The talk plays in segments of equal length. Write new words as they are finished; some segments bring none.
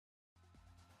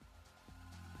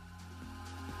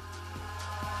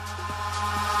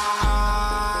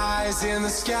Eyes in the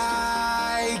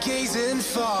sky, gazing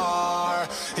far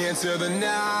into the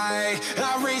night.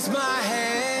 I raise my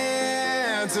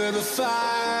hand to the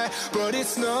fire, but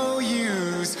it's no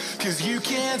use, 'cause you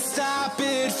can't stop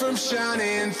it from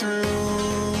shining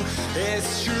through.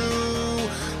 It's true,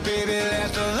 baby,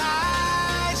 let the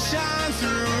light shine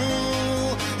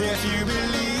through. If you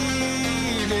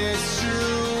believe it's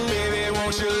true, baby,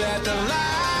 won't you let the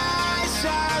light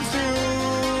shine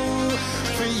through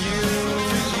for you,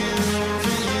 for you,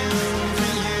 for you, for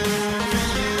you, for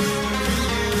you, for you, for you,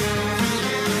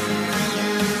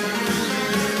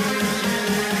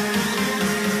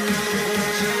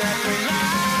 won't you let the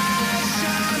light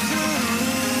shine through?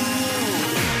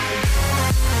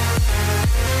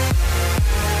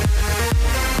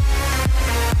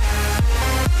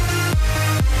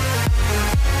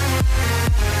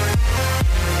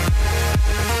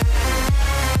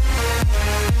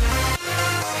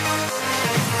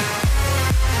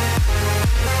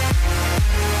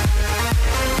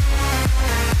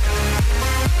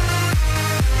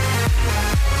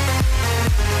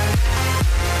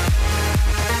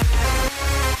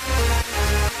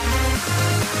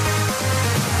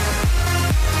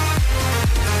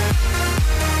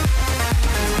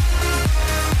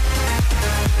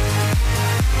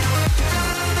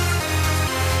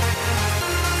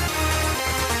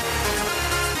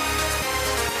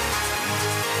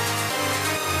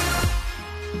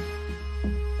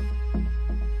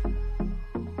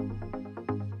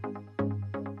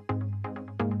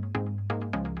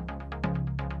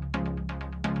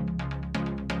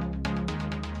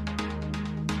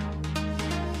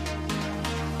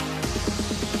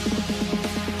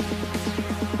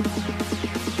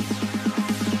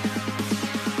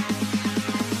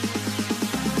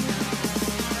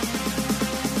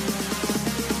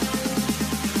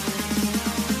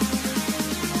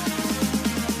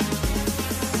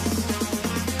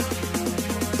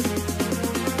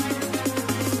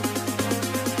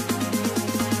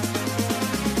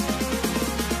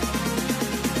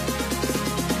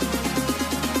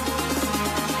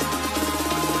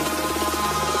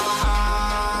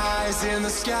 In the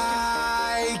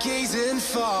sky, gazing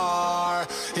far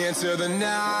into the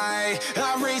night.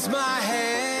 I raise my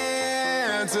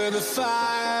hand to the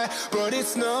fire, but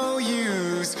it's no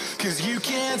use, 'cause you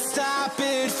can't stop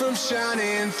it from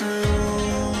shining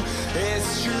through.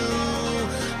 It's true,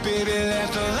 baby,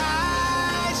 let the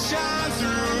light shine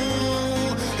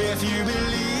through. If you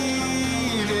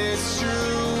believe it's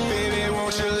true, baby,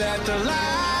 won't you let the light